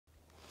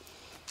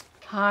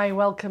Hi,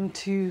 welcome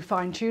to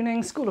Fine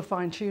Tuning, School of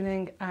Fine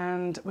Tuning,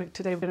 and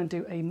today we're going to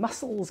do a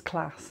muscles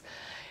class.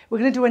 We're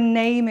going to do a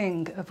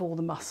naming of all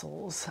the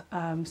muscles,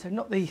 so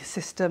not the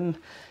system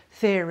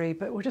theory,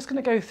 but we're just going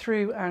to go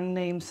through and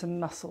name some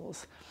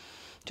muscles,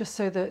 just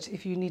so that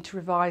if you need to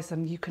revise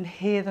them, you can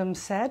hear them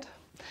said.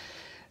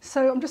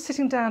 So I'm just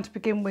sitting down to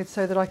begin with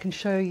so that I can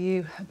show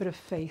you a bit of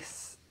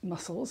face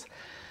muscles.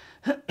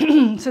 So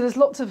there's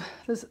lots of,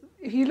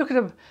 if you look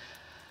at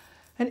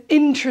an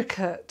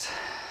intricate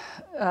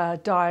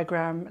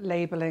diagram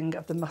labelling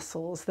of the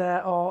muscles,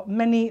 there are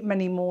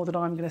many more that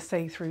I'm going to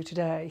say through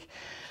today.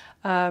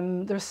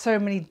 There are so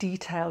many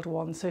detailed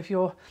ones, so if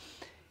you're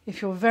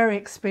very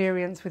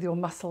experienced with your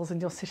muscles and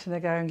you're sitting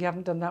there going, you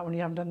haven't done that one, you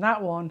haven't done that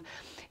one,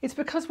 it's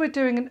because we're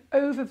doing an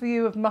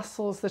overview of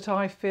muscles that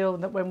I feel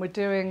that when we're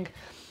doing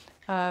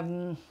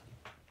our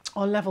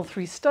level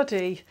 3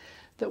 study,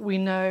 that we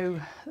know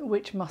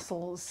which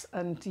muscles,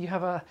 and you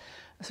have a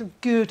sort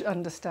of good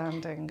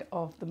understanding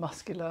of the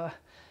muscular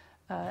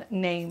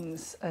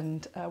names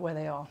and where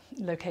they are,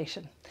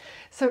 location.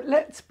 So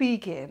let's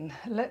begin.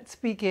 Let's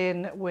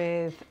begin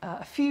with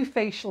a few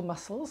facial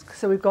muscles.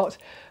 So we've got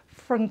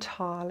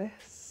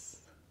frontalis,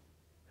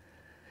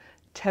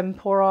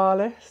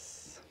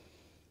 temporalis,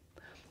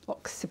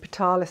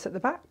 occipitalis at the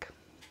back.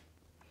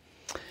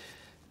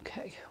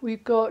 Okay,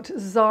 we've got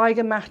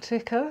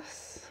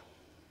zygomaticus.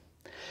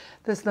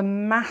 There's the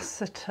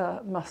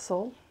masseter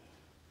muscle.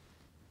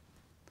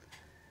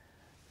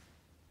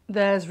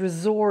 There's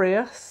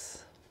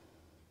risorius,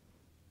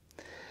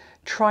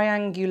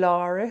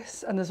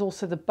 triangularis, and there's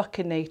also the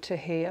buccinator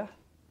here.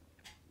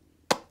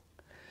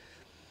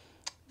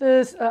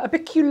 There's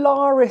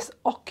abicularis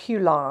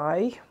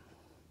oculi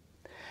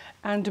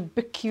and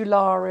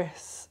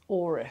abicularis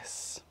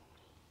oris.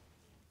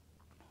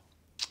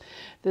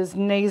 There's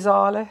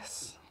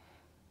nasalis,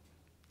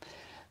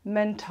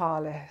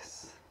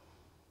 mentalis.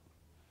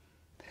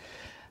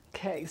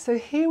 Okay, so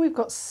here we've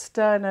got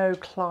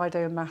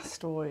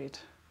sternocleidomastoid.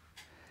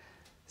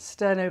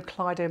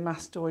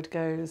 Sternocleidomastoid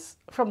goes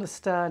from the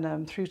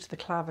sternum through to the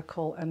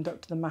clavicle and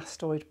up to the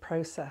mastoid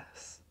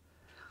process.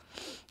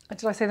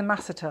 Did I say the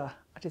masseter?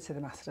 I did say the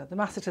masseter. The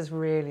masseter is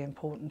really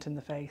important in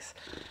the face.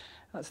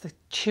 That's the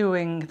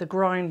chewing, the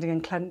grinding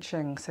and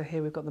clenching. So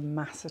here we've got the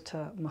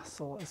masseter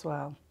muscle as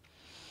well.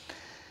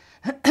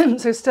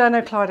 So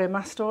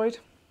sternocleidomastoid.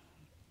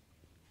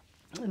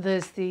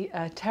 There's the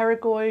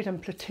pterygoid and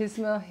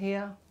platysma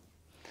here.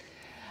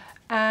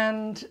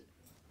 And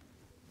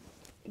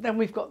then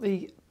we've got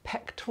the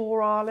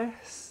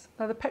pectoralis.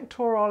 Now the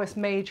pectoralis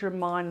major and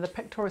minor, the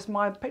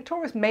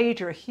pectoralis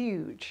major are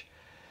huge,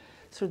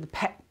 sort of the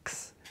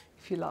pecs,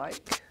 if you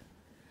like.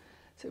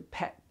 So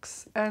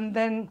pecs. And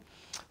then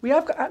we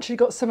have actually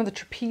got some of the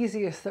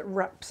trapezius that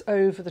wraps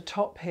over the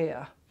top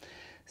here.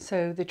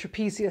 So the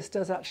trapezius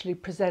does actually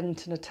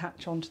present and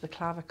attach onto the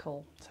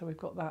clavicle. So we've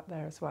got that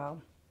there as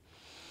well.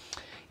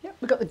 Yep,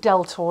 we've got the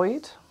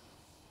deltoid.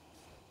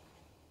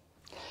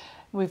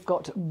 We've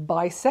got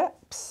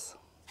biceps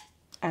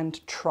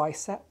and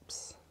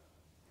triceps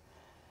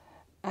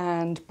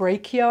and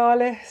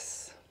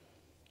brachialis.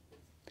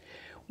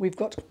 We've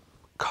got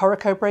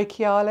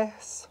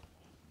coracobrachialis.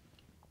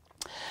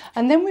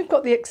 And then we've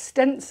got the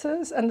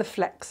extensors and the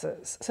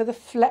flexors. So the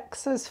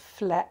flexors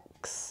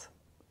flex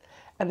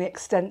and the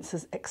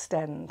extensors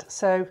extend.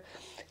 So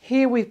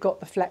here we've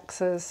got the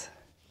flexors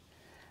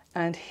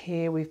and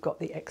here we've got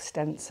the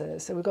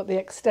extensors. So we've got the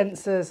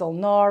extensors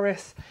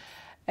ulnaris,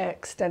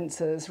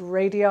 extensors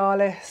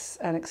radialis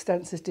and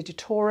extensors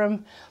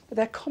digitorum, but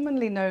they're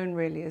commonly known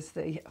really as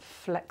the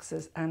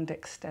flexors and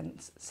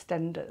extensors.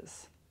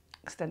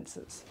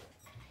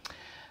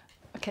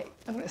 Okay,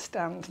 I'm going to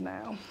stand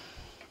now.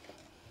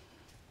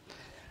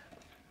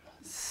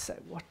 So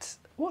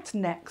what's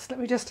next? Let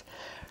me just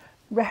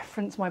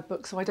reference my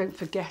book so I don't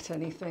forget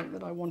anything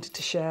that I wanted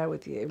to share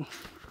with you.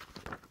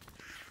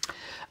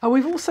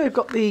 We've also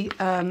got the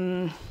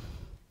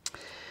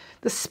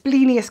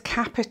Splenius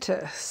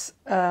Capitus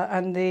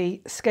and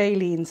the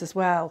scalenes as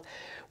well,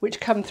 which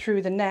come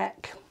through the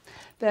neck.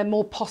 They're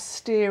more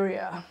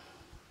posterior.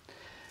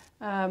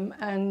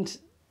 And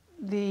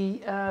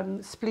the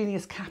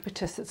Splenius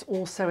Capitus that's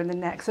also in the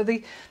neck. So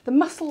the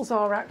muscles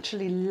are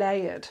actually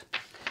layered,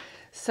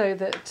 so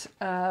that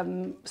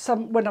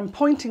when I'm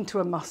pointing to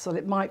a muscle,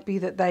 it might be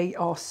that they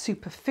are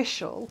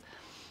superficial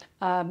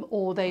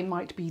or they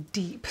might be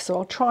deep. So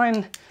I'll try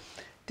and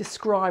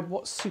describe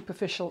what's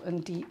superficial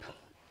and deep.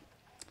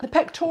 The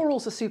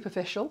pectorals are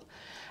superficial,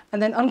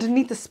 and then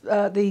underneath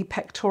the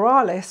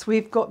pectoralis,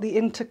 we've got the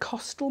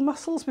intercostal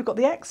muscles. We've got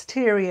the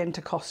exterior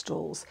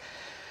intercostals,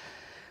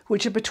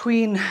 which are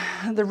between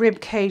the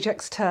rib cage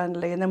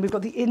externally, and then we've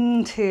got the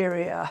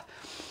interior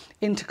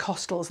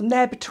intercostals, and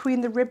they're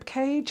between the rib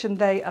cage, and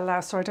they allow,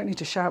 sorry, I don't need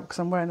to shout because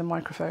I'm wearing the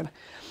microphone.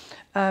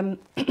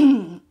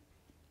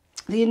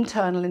 The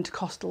internal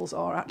intercostals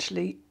are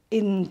actually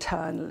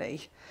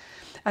internally,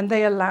 and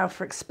they allow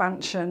for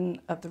expansion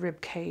of the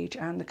rib cage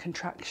and the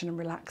contraction and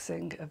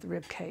relaxing of the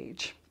rib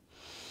cage.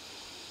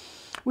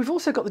 We've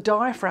also got the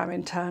diaphragm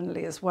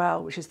internally as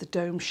well, which is the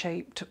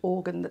dome-shaped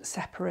organ that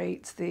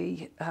separates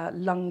the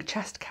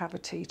lung-chest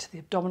cavity to the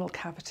abdominal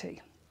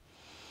cavity.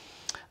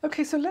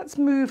 Okay, so let's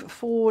move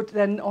forward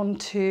then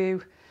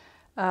onto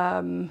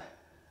the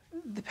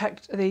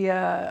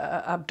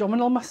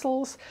abdominal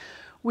muscles.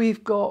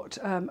 We've got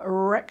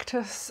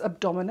rectus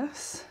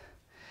abdominis,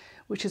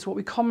 which is what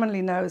we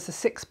commonly know as the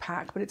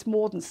six-pack, but it's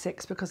more than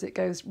six because it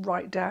goes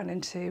right down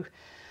into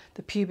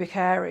the pubic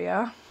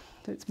area.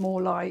 So it's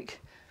more like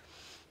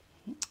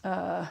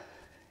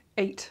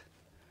 8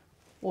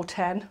 or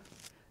 10,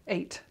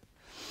 8.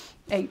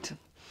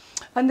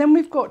 And then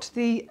we've got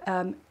the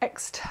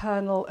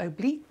external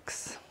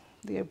obliques,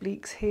 the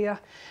obliques here.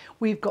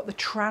 We've got the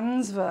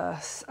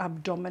transverse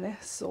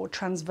abdominis or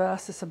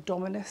transversus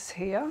abdominis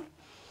here,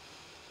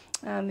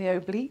 and the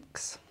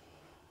obliques.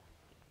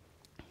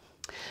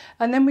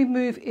 And then we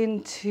move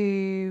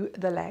into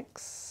the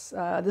legs,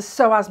 the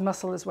psoas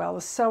muscle as well. The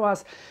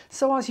psoas,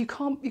 you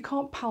can't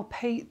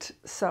palpate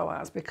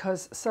psoas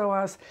because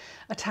psoas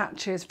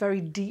attaches very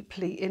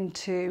deeply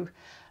into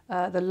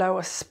the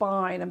lower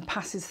spine and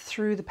passes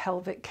through the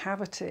pelvic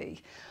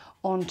cavity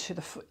into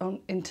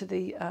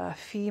the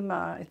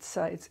femur.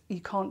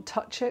 You can't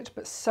touch it,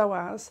 but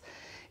psoas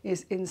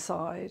is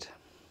inside.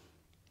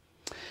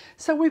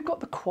 So we've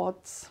got the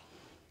quads.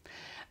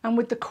 And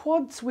with the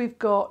quads, we've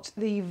got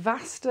the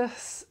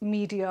vastus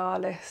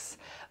medialis,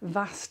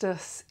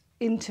 vastus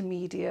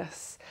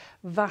intermedius,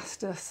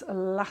 vastus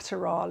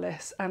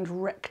lateralis,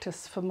 and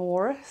rectus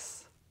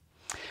femoris.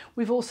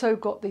 We've also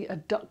got the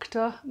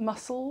adductor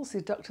muscles,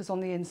 the adductors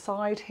on the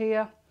inside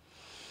here.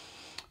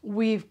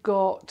 We've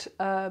got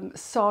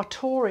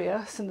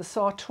sartorius, and the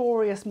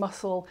sartorius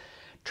muscle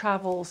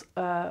travels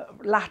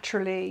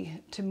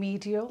laterally to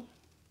medial.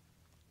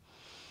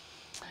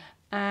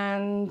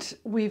 And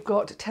we've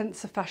got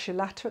tensor fasciae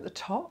lata at the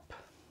top.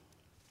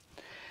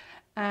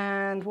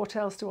 And what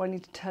else do I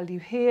need to tell you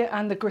here?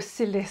 And the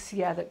gracilis,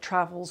 yeah, that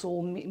travels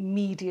all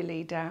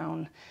medially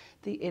down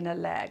the inner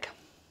leg.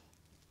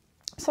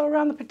 So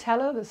around the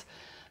patella, there's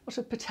lots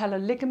of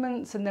patellar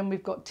ligaments, and then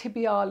we've got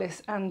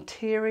tibialis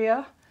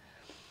anterior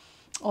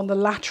on the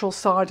lateral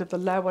side of the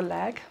lower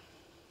leg.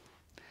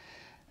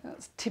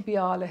 That's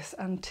tibialis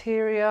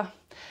anterior.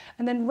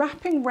 And then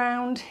wrapping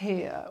round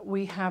here,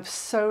 we have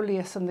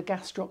soleus and the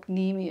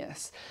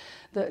gastrocnemius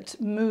that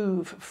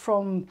move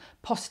from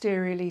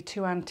posteriorly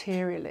to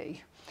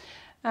anteriorly.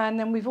 And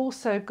then we've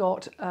also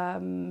got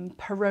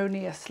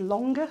peroneus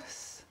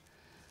longus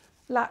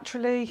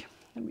laterally.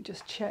 Let me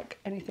just check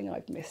anything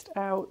I've missed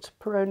out.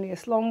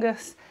 Peroneus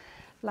longus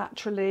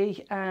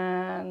laterally,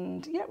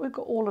 and yeah, we've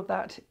got all of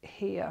that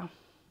here.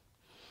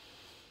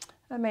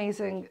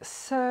 Amazing.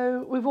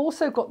 So we've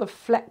also got the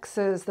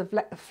flexors,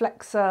 the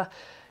flexor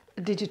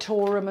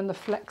digitorum and the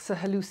flexor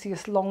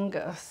halluceus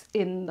longus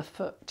in the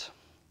foot.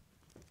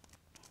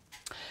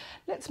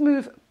 Let's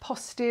move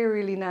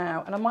posteriorly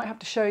now, and I might have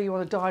to show you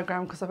on a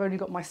diagram because I've only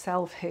got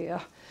myself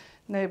here.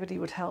 Nobody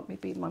would help me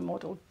beat my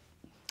model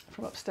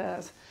from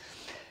upstairs.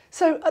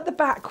 So at the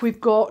back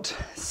we've got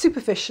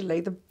superficially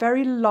the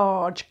very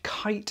large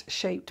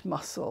kite-shaped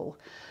muscle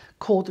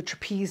called the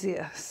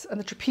trapezius, and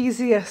the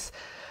trapezius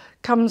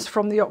comes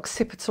from the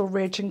occipital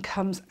ridge and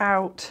comes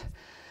out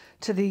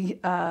to the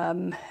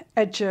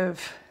edge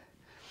of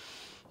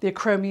the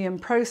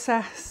acromion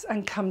process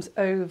and comes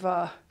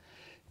over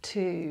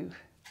to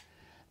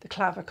the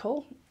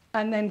clavicle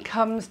and then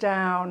comes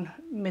down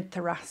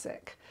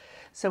mid-thoracic.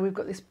 So we've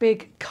got this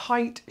big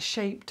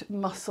kite-shaped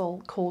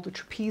muscle called the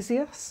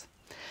trapezius.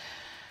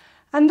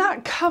 And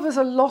that covers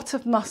a lot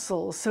of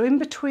muscles. So in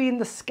between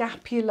the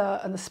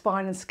scapula and the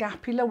spine and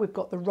scapula, we've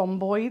got the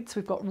rhomboids.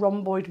 We've got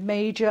rhomboid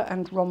major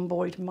and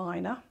rhomboid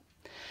minor.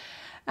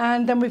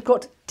 And then we've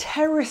got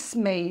teres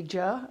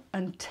major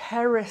and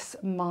teres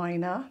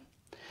minor,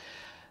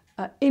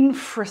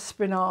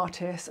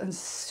 infraspinatus and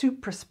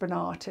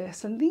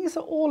supraspinatus. And these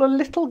are all a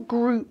little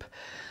group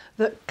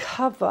that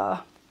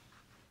cover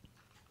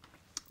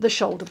the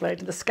shoulder blade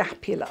and the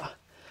scapula.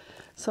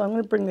 So I'm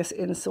going to bring this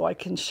in so I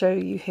can show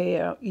you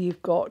here.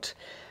 You've got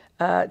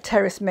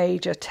teres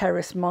major,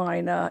 teres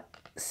minor,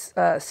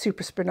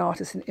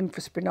 supraspinatus and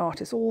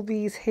infraspinatus, all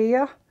these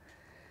here.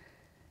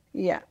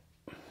 Yeah.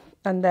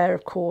 And there,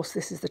 of course,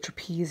 this is the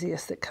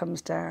trapezius that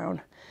comes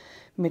down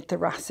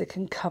mid-thoracic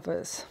and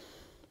covers.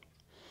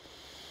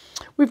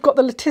 We've got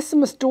the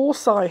Latissimus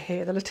Dorsi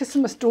here. The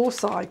Latissimus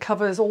Dorsi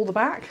covers all the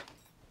back,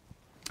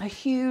 a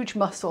huge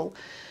muscle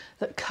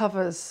that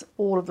covers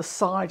all of the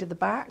side of the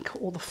back,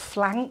 or the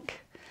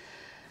flank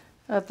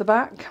of the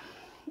back.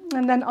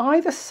 And then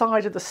either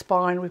side of the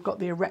spine, we've got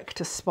the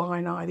Erector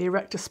Spinae, the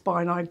Erector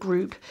Spinae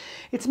group.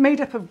 It's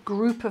made up of a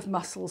group of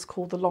muscles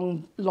called the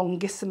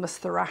Longissimus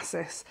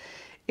thoracis,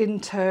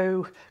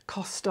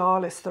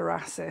 Intercostalis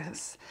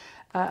thoracis.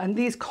 And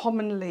these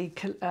commonly,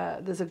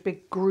 there's a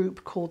big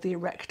group called the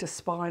Erector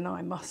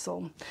Spinae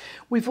muscle.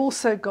 We've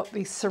also got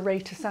the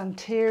serratus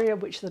anterior,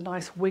 which are the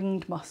nice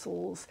winged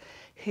muscles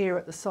here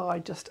at the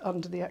side, just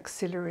under the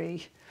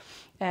axillary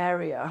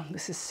area.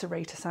 This is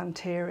serratus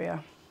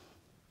anterior.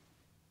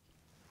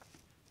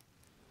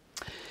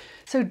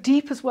 So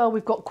deep as well,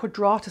 we've got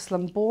quadratus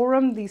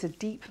lumborum. These are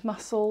deep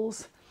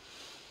muscles.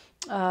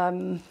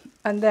 And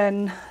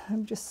then, let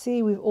me just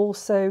see, we've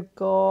also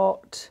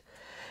got,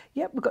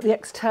 yep, we've got the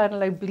external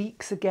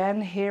obliques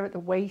again here at the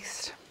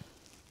waist.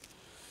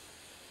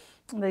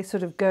 They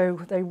sort of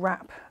go, they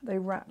wrap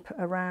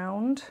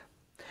around.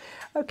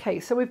 Okay,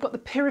 so we've got the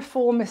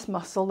piriformis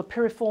muscle. The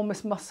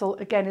piriformis muscle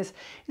again is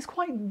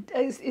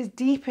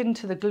deep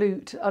into the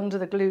glute, under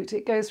the glute.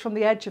 It goes from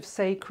the edge of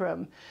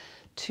sacrum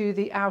to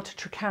the outer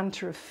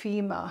trochanter of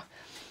femur.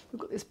 We've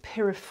got this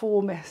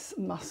piriformis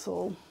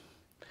muscle.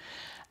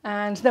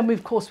 And then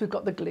of course we've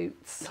got the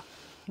glutes.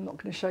 I'm not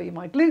going to show you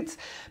my glutes,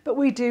 but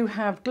we do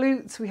have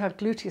glutes. We have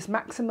gluteus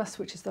maximus,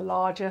 which is the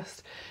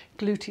largest,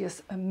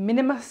 gluteus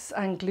minimus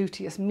and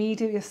gluteus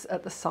medius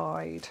at the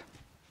side.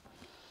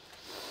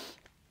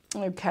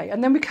 Okay,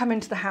 and then we come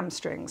into the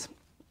hamstrings.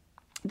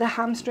 The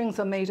hamstrings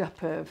are made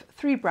up of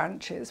 3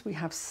 branches. We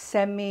have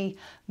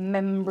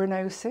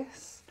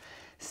semimembranosus,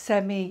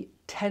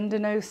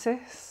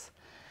 semitendinosus,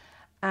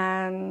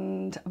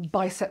 and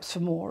biceps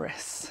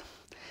femoris.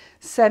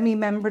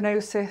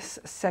 Semimembranosus,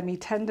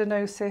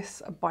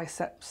 semitendinosus,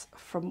 biceps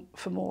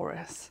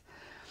femoris.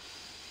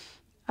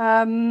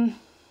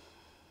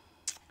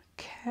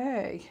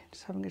 Okay,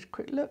 just having a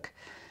quick look,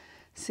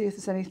 see if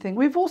there's anything.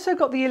 We've also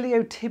got the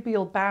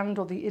iliotibial band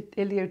or the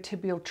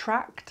iliotibial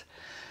tract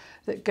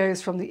that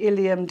goes from the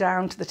ilium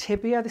down to the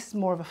tibia. This is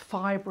more of a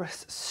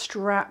fibrous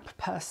strap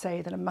per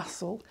se than a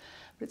muscle,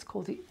 but it's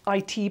called the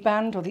IT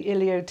band or the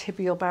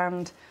iliotibial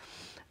band.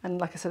 And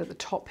like I said at the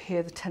top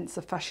here, the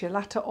tensor fasciae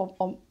lata,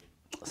 or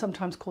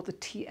sometimes called the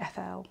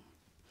TFL.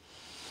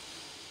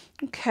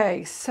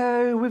 Okay,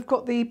 so we've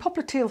got the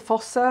popliteal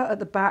fossa at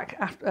the back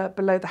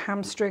below the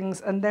hamstrings,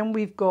 and then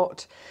we've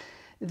got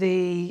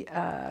the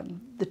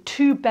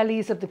 2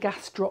 bellies of the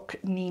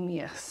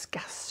gastrocnemius,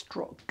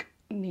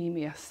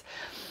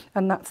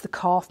 and that's the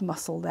calf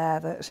muscle there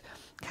that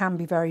can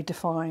be very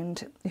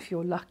defined if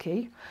you're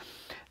lucky.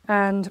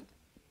 And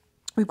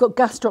we've got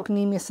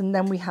gastrocnemius, and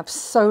then we have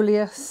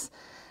soleus,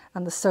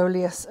 and the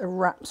soleus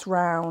wraps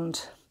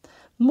round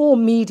more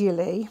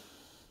medially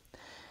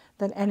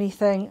than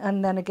anything.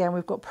 And then again,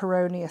 we've got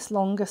peroneus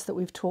longus that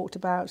we've talked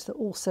about that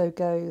also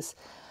goes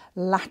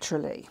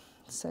laterally.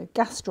 So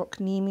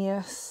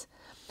gastrocnemius,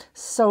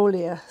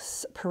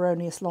 soleus,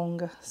 peroneus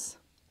longus.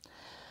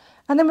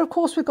 And then of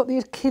course we've got the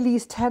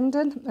Achilles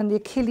tendon, and the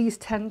Achilles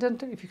tendon, I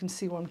don't know if you can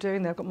see what I'm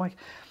doing there, I've got my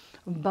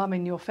bum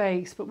in your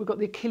face, but we've got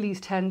the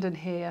Achilles tendon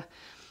here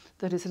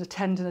that is a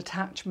tendon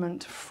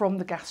attachment from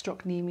the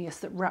gastrocnemius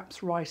that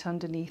wraps right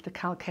underneath the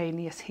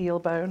calcaneus heel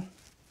bone.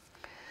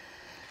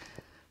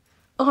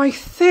 I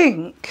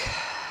think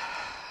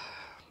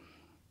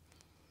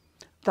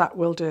that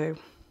will do.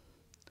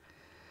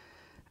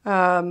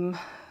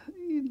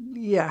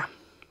 Yeah.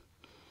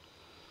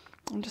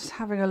 I'm just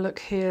having a look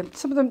here.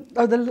 Some of them,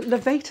 oh, the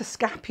levator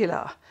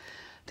scapula. I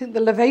think the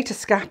levator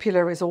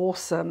scapula is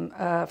awesome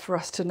for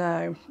us to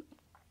know.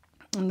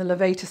 And the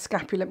levator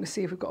scapula, let me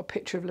see if we've got a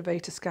picture of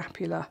levator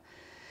scapula.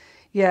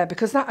 Yeah,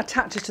 because that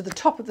attaches to the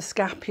top of the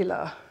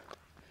scapula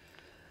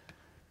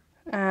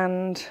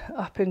and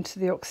up into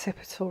the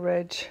occipital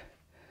ridge.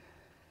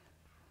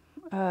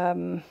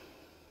 The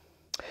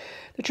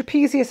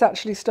trapezius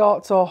actually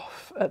starts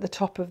off at the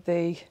top of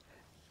the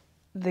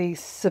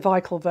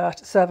cervical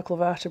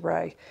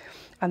vertebrae,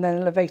 and then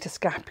the levator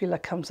scapula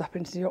comes up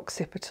into the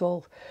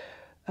occipital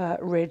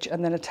ridge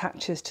and then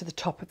attaches to the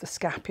top of the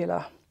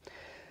scapula.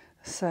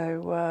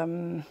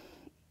 So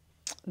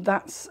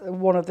that's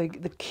one of the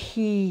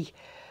key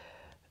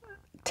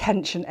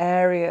tension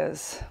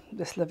areas,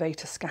 this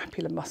levator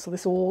scapular muscle.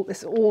 This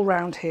all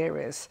round here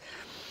is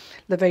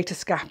levator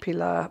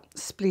scapula,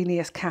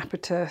 Splenius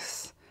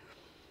Capitus,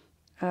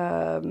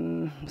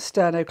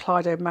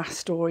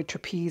 sternocleidomastoid,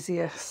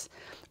 trapezius,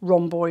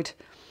 rhomboid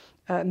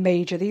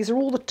major. These are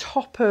all the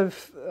top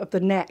of the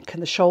neck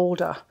and the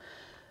shoulder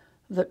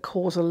that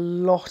cause a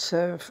lot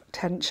of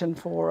tension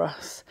for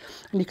us.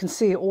 And you can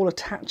see it all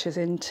attaches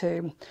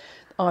into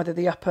either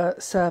the upper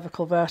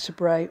cervical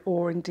vertebrae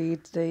or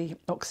indeed the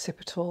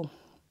occipital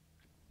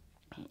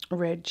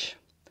ridge.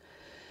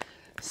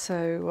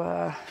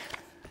 So,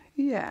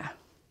 yeah.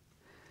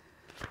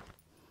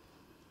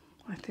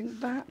 I think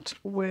that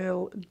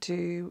will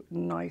do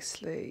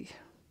nicely.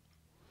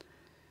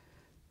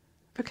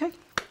 Okay,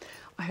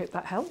 I hope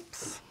that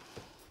helps.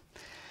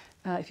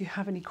 If you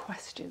have any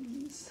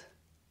questions,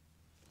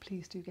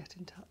 please do get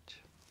in touch.